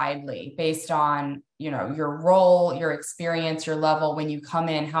very widely based on, your role, your experience, your level, when you come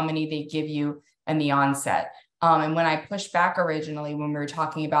in, how many they give you in the onset. And when I pushed back originally, when we were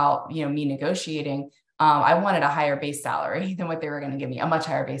talking about, me negotiating, I wanted a higher base salary than what they were going to give me, a much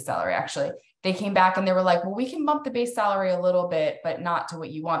higher base salary, actually. they came back and they were like, well, we can bump the base salary a little bit, but not to what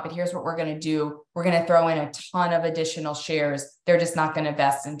you want. But here's what we're going to do. We're going to throw in a ton of additional shares. They're just not going to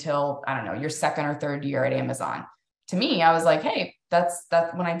vest until, I don't know, your second or third year at Amazon. To me, I was like, hey, that's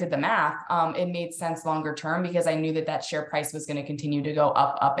when I did the math, it made sense longer term because I knew that that share price was going to continue to go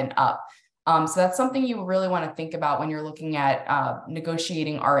up, up, and up. So that's something you really want to think about when you're looking at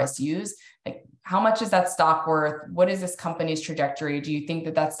negotiating RSUs. Like, how much is that stock worth? What is this company's trajectory? Do you think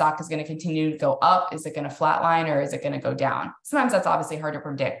that that stock is going to continue to go up? Is it going to flatline or is it going to go down? Sometimes that's obviously hard to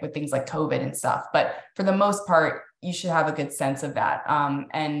predict with things like COVID and stuff, but for the most part, you should have a good sense of that,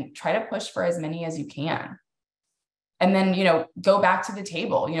 and try to push for as many as you can. And then, go back to the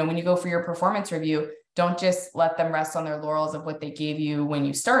table. When you go for your performance review, don't just let them rest on their laurels of what they gave you when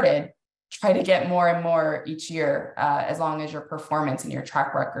you started. Try to get more and more each year, as long as your performance and your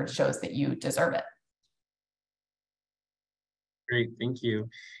track record shows that you deserve it. Great, thank you.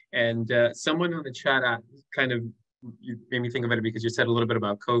 And someone on the chat you made me think about it because you said a little bit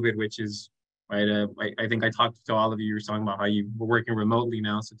about COVID, which is right. I think I talked to all of you. You were talking about how you were working remotely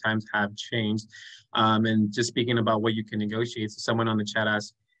now, so times have changed. And just speaking about what you can negotiate. So someone on the chat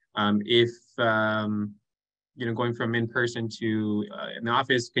asked if going from in-person to in the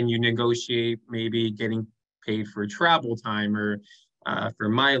office, can you negotiate maybe getting paid for travel time or for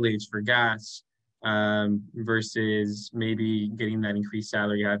mileage, for gas, versus maybe getting that increased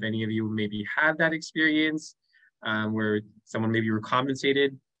salary? Have any of you maybe had that experience where someone maybe were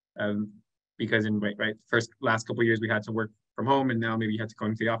compensated because in last couple of years we had to work from home and now maybe you had to go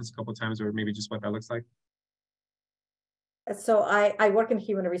into the office a couple of times, or maybe just what that looks like? So I work in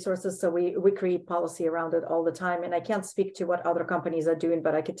human resources, so we create policy around it all the time. And I can't speak to what other companies are doing,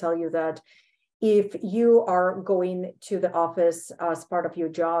 but I could tell you that if you are going to the office as part of your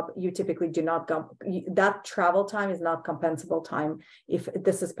job, you typically do not that travel time is not compensable time if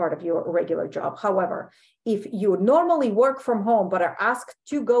this is part of your regular job. However, if you normally work from home but are asked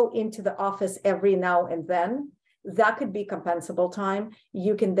to go into the office every now and then, that could be compensable time.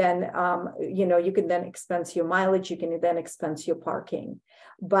 You can then, you can then expense your mileage. You can then expense your parking.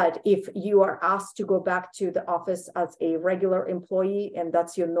 But if you are asked to go back to the office as a regular employee, and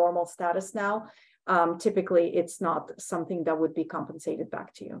that's your normal status now, typically it's not something that would be compensated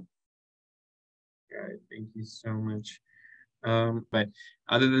back to you. All right, thank you so much. But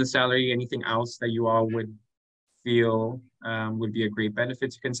other than the salary, anything else that you all would feel would be a great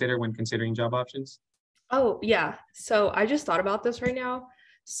benefit to consider when considering job options? Oh, yeah. So I just thought about this right now.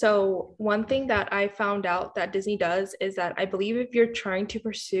 So one thing that I found out that Disney does is that I believe if you're trying to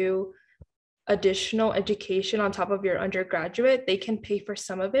pursue additional education on top of your undergraduate, they can pay for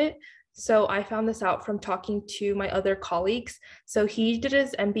some of it. So I found this out from talking to my other colleagues. So he did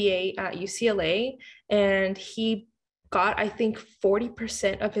his MBA at UCLA and he got, I think,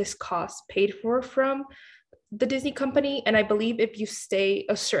 40% of his costs paid for from the Disney company. And I believe if you stay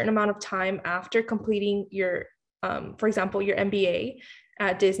a certain amount of time after completing your, for example, your MBA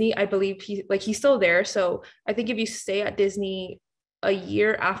at Disney, I believe he's still there. So I think if you stay at Disney a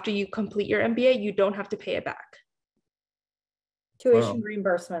year after you complete your MBA, you don't have to pay it back. Tuition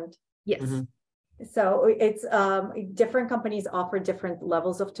reimbursement. Yes. Mm-hmm. So it's different companies offer different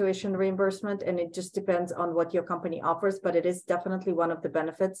levels of tuition reimbursement, and it just depends on what your company offers. But it is definitely one of the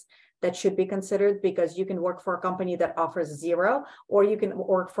benefits that should be considered, because you can work for a company that offers zero, or you can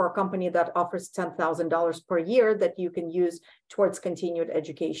work for a company that offers $10,000 per year that you can use towards continued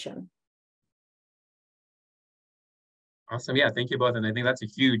education. Awesome. Yeah, thank you both. And I think that's a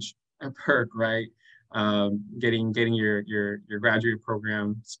huge perk, right? Getting your graduate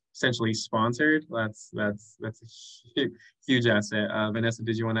program essentially sponsored. That's a huge asset. Vanessa,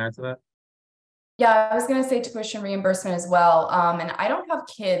 did you want to add to that? Yeah, I was going to say tuition reimbursement as well. And I don't have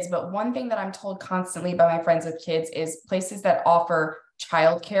kids, but one thing that I'm told constantly by my friends with kids is places that offer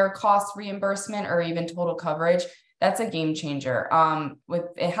childcare cost reimbursement or even total coverage. That's a game changer.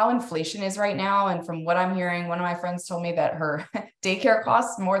 With how inflation is right now, and from what I'm hearing, one of my friends told me that her daycare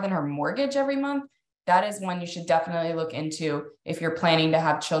costs more than her mortgage every month. That is one you should definitely look into if you're planning to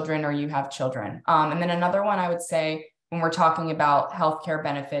have children or you have children. And then another one I would say, when we're talking about healthcare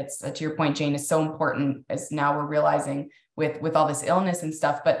benefits, to your point, Jane, is so important, as now we're realizing with all this illness and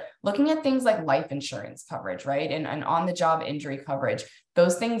stuff, but looking at things like life insurance coverage, right? And on-the-job injury coverage,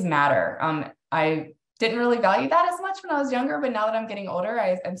 those things matter. I didn't really value that as much when I was younger, but now that I'm getting older,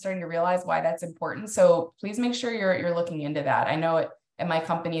 I'm starting to realize why that's important. So please make sure you're looking into that. I know at my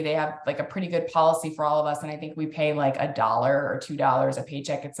company, they have like a pretty good policy for all of us. And I think we pay like $1 or $2 a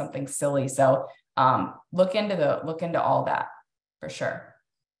paycheck. It's something silly. So look into all that for sure.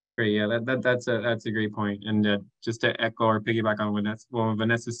 Great. Yeah, that's a great point. And just to echo or piggyback on what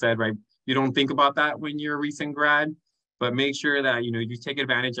Vanessa said, right? you don't think about that when you're a recent grad, but make sure that, you take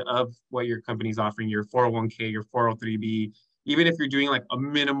advantage of what your company's offering, your 401k, your 403b, even if you're doing like a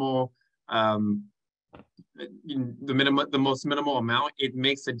minimal, the most minimal amount, it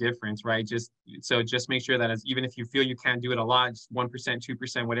makes a difference, right? Just make sure that even if you feel you can't do it a lot, just 1%,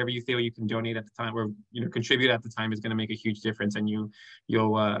 2%, whatever you feel you can donate at the time or contribute at the time is going to make a huge difference, and you'll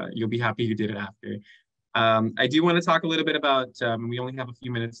be happy you did it after. I do want to talk a little bit about, we only have a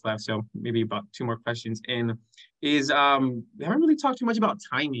few minutes left, so maybe about 2 more questions in, we haven't really talked too much about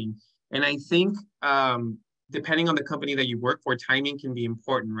timing. And I think depending on the company that you work for, timing can be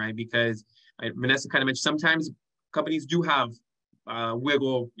important, right? Because Vanessa kind of mentioned sometimes companies do have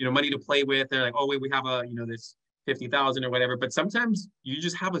wiggle, money to play with. They're like, oh, wait, we have this 50,000 or whatever. But sometimes you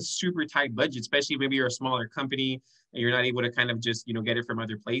just have a super tight budget, especially maybe you're a smaller company and you're not able to kind of just, get it from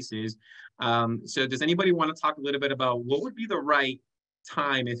other places. So does anybody want to talk a little bit about what would be the right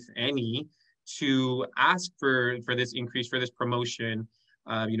time, if any, to ask for this increase, for this promotion,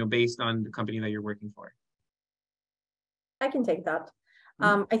 based on the company that you're working for? I can take that.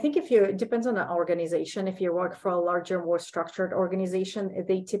 I think it depends on the organization. If you work for a larger, more structured organization,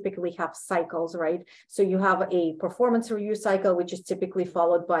 they typically have cycles, right? So you have a performance review cycle, which is typically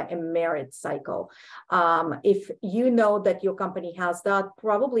followed by a merit cycle. If you know that your company has that,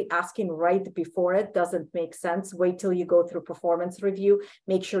 probably asking right before it doesn't make sense. Wait till you go through performance review,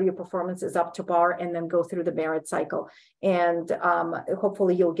 make sure your performance is up to par, and then go through the merit cycle. And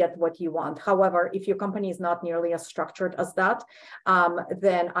hopefully you'll get what you want. However, if your company is not nearly as structured as that,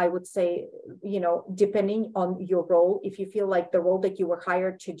 then I would say, depending on your role, if you feel like the role that you were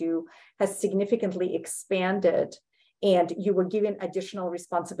hired to do has significantly expanded and you were given additional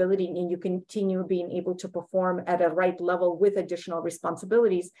responsibility and you continue being able to perform at a right level with additional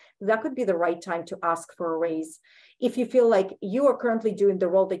responsibilities, that could be the right time to ask for a raise. If you feel like you are currently doing the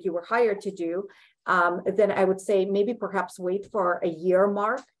role that you were hired to do, then I would say maybe perhaps wait for a year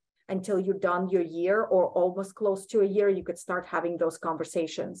mark until you've done your year or almost close to a year, you could start having those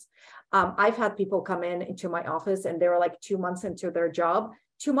conversations. I've had people come into my office and they're like 2 months into their job.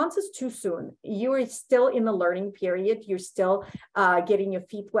 2 months is too soon. You are still in the learning period. You're still getting your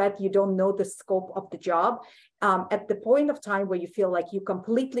feet wet. You don't know the scope of the job. At the point of time where you feel like you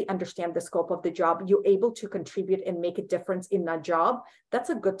completely understand the scope of the job, you're able to contribute and make a difference in that job, that's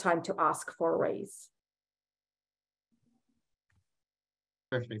a good time to ask for a raise.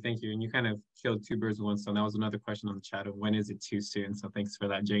 Perfect, thank you. And you kind of killed 2 birds with 1 stone. That was another question on the chat of when is it too soon? So thanks for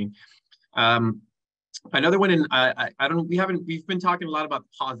that, Jane. Another one, and we've been talking a lot about the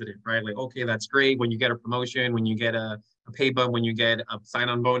positive, right? Like, okay, that's great when you get a promotion, when you get a pay bump, when you get a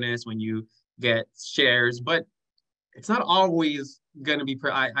sign-on bonus, when you get shares, but it's not always going to be,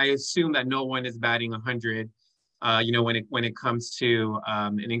 I assume that no one is batting 100, when it comes to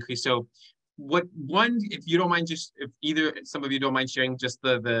an increase. So if you don't mind, just if either some of you don't mind sharing just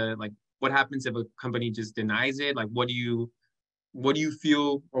the like what happens if a company just denies it, like what do you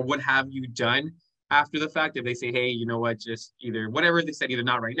feel, or what have you done after the fact if they say, hey, you know what, just either whatever they said, either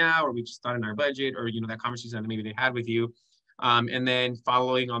not right now, or we just not in our budget, or that conversation that maybe they had with you. And then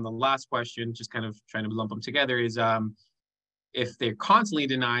following on the last question, just kind of trying to lump them together, is if they're constantly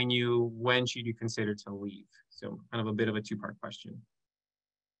denying you, when should you consider to leave? So kind of a bit of a 2-part question.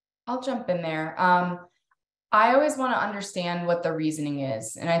 I'll jump in there. I always want to understand what the reasoning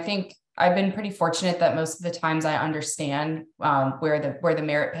is. And I think I've been pretty fortunate that most of the times I understand where the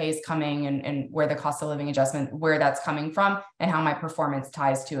merit pay is coming and where the cost of living adjustment, where that's coming from and how my performance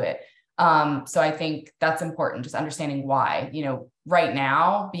ties to it. So I think that's important, just understanding why. Right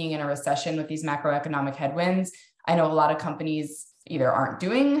now, being in a recession with these macroeconomic headwinds, I know a lot of companies either aren't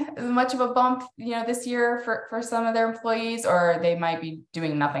doing as much of a bump, this year for some of their employees, or they might be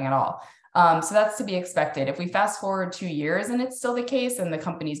doing nothing at all. So that's to be expected. If we fast forward 2 years and it's still the case and the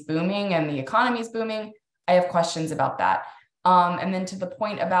company's booming and the economy's booming, I have questions about that. And then to the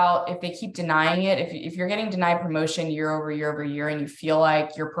point about if they keep denying it, if you're getting denied promotion year over year over year and you feel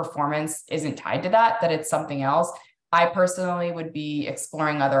like your performance isn't tied to that it's something else, I personally would be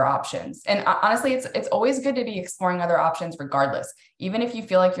exploring other options. And honestly, it's always good to be exploring other options regardless. Even if you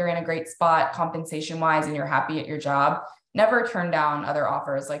feel like you're in a great spot compensation-wise and you're happy at your job, never turn down other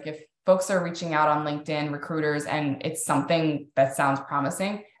offers. Like if folks are reaching out on LinkedIn, recruiters, and it's something that sounds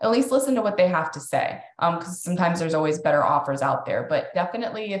promising, at least listen to what they have to say. Because sometimes there's always better offers out there. But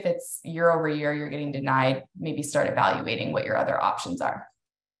definitely if it's year over year, you're getting denied, maybe start evaluating what your other options are.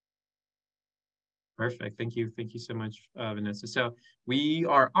 Perfect. Thank you. Thank you so much, Vanessa. So we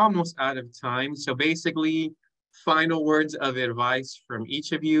are almost out of time. So basically, final words of advice from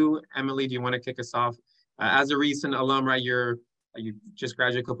each of you. Emily, do you want to kick us off? As a recent alum, right, you're You just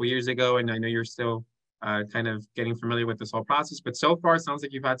graduated a couple years ago, and I know you're still kind of getting familiar with this whole process. But so far, it sounds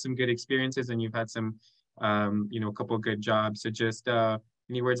like you've had some good experiences and you've had some, a couple of good jobs. So just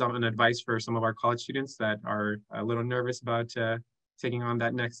any words on advice for some of our college students that are a little nervous about taking on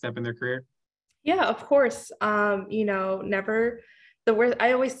that next step in their career? Yeah, of course. Never the worst.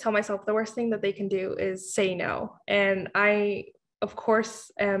 I always tell myself the worst thing that they can do is say no. And I, of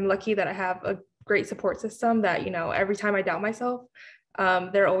course, am lucky that I have a great support system that, every time I doubt myself,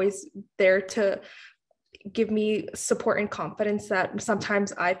 they're always there to give me support and confidence that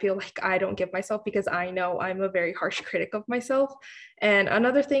sometimes I feel like I don't give myself, because I know I'm a very harsh critic of myself. And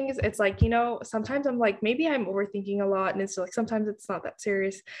another thing is, it's like, sometimes I'm like, maybe I'm overthinking a lot, and it's like, sometimes it's not that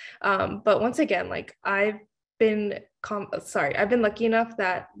serious. But once again, like I've been lucky enough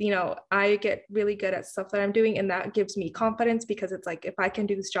that, I get really good at stuff that I'm doing, and that gives me confidence, because it's like, if I can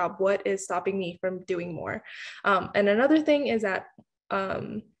do this job, what is stopping me from doing more? And another thing is that,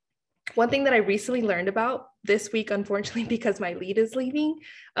 one thing that I recently learned about this week, unfortunately, because my lead is leaving,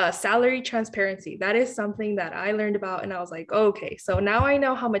 salary transparency. That is something that I learned about, and I was like, okay, so now I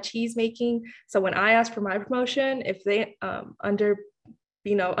know how much he's making. So when I ask for my promotion, if they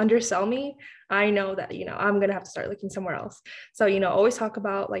undersell me, I know that, I'm going to have to start looking somewhere else. So, always talk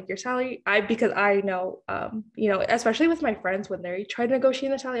about like your salary. Because I know, especially with my friends, when they try to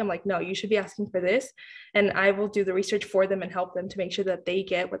negotiate the salary, I'm like, no, you should be asking for this. And I will do the research for them and help them to make sure that they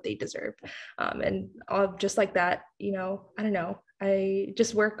get what they deserve. And just like that, I don't know. I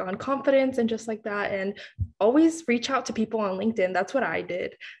just work on confidence and just like that, and always reach out to people on LinkedIn. That's what I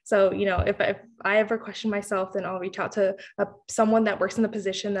did. So, if I ever question myself, then I'll reach out to someone that works in the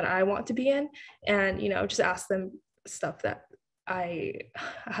position that I want to be in, and, just ask them stuff that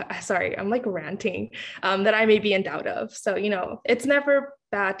sorry, I'm like ranting, that I may be in doubt of. So, it's never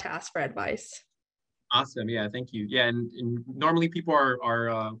bad to ask for advice. Awesome. Yeah, thank you. Yeah, and normally people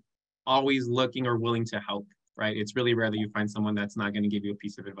are always looking or willing to help. Right? It's really rare that you find someone that's not going to give you a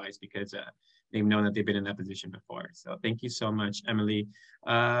piece of advice because they've known that they've been in that position before. So thank you so much, Emily.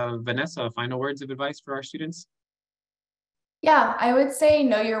 Vanessa, final words of advice for our students? Yeah, I would say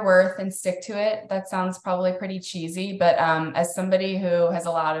know your worth and stick to it. That sounds probably pretty cheesy, but as somebody who has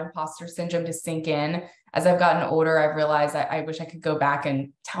allowed imposter syndrome to sink in, as I've gotten older, I've realized that I wish I could go back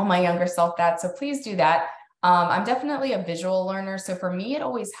and tell my younger self that. So please do that. I'm definitely a visual learner. So for me, it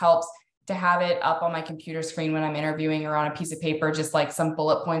always helps to have it up on my computer screen when I'm interviewing, or on a piece of paper, just like some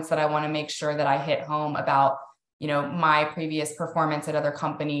bullet points that I want to make sure that I hit home about, my previous performance at other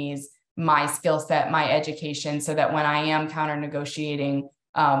companies, my skill set, my education, so that when I am counter negotiating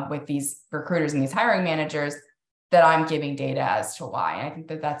with these recruiters and these hiring managers, that I'm giving data as to why. And I think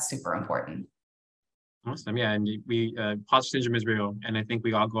that that's super important. Awesome. Yeah. And imposter syndrome is real. And I think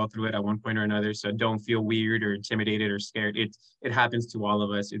we all go through it at one point or another. So don't feel weird or intimidated or scared. It happens to all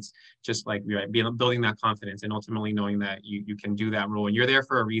of us. It's just like building that confidence and ultimately knowing that you can do that role, and you're there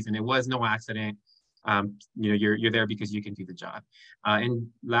for a reason. It was no accident. You're there because you can do the job. And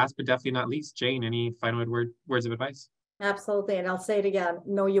last but definitely not least, Jane, any final words of advice? Absolutely. And I'll say it again,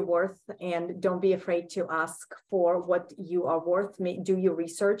 know your worth, and don't be afraid to ask for what you are worth. Do your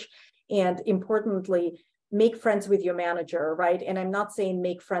research. And importantly, make friends with your manager, right? And I'm not saying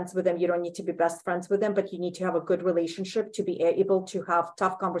make friends with them. You don't need to be best friends with them, but you need to have a good relationship to be able to have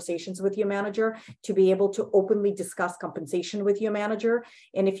tough conversations with your manager, to be able to openly discuss compensation with your manager.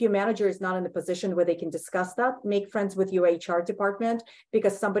 And if your manager is not in a position where they can discuss that, make friends with your HR department,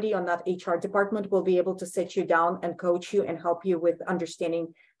 because somebody on that HR department will be able to sit you down and coach you and help you with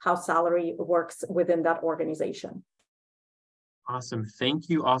understanding how salary works within that organization. Awesome. Thank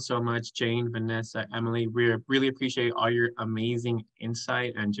you all so much, Jane, Vanessa, Emily. We really appreciate all your amazing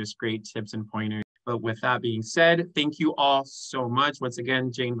insight and just great tips and pointers. But with that being said, thank you all so much. Once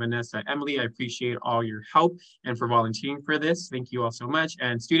again, Jane, Vanessa, Emily, I appreciate all your help and for volunteering for this. Thank you all so much.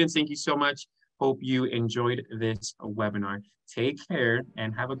 And students, thank you so much. Hope you enjoyed this webinar. Take care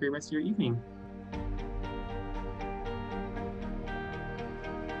and have a great rest of your evening.